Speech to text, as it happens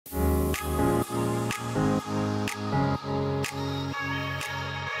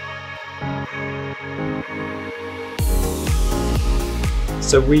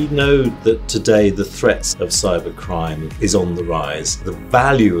So we know that today the threats of cybercrime is on the rise. The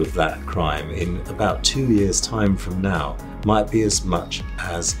value of that crime in about 2 years' time from now might be as much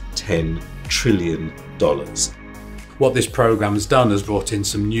as $10 trillion. What this programme has done has brought in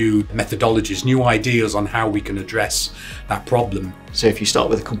some new methodologies, new ideas on how we can address that problem. So if you start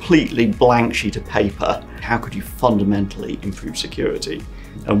with a completely blank sheet of paper, how could you fundamentally improve security?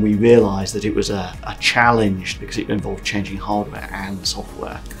 And we realised that it was a challenge because it involved changing hardware and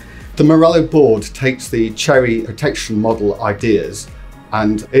software. The Morello board takes the CHERI protection model ideas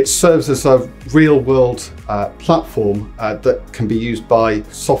and it serves as a real-world platform that can be used by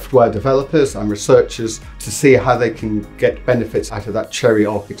software developers and researchers to see how they can get benefits out of that CHERI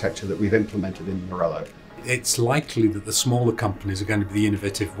architecture that we've implemented in Morello. It's likely that the smaller companies are going to be the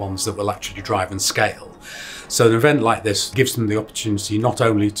innovative ones that will actually drive and scale. So an event like this gives them the opportunity not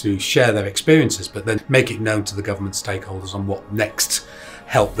only to share their experiences, but then make it known to the government stakeholders on what next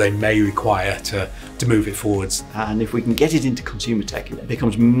help they may require to move it forwards. And if we can get it into consumer tech, it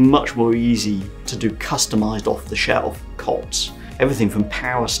becomes much more easy to do customised off-the-shelf COTS. Everything from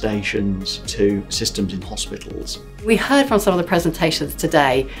power stations to systems in hospitals. We heard from some of the presentations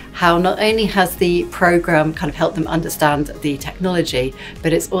today how not only has the programme kind of helped them understand the technology,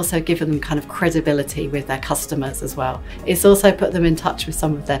 but it's also given them kind of credibility with their customers as well. It's also put them in touch with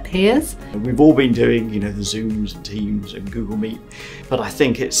some of their peers. We've all been doing, the Zooms and Teams and Google Meet, but I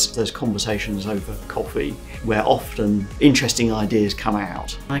think it's those conversations over coffee where often interesting ideas come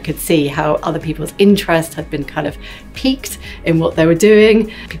out. I could see how other people's interest had been kind of piqued in what they were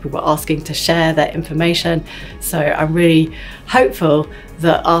doing. People were asking to share their information. So I'm really hopeful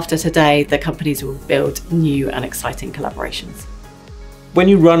that after today, the companies will build new and exciting collaborations. When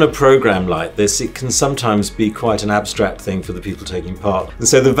you run a program like this, it can sometimes be quite an abstract thing for the people taking part. And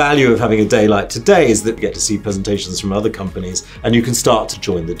so the value of having a day like today is that you get to see presentations from other companies and you can start to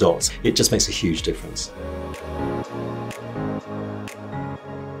join the dots. It just makes a huge difference.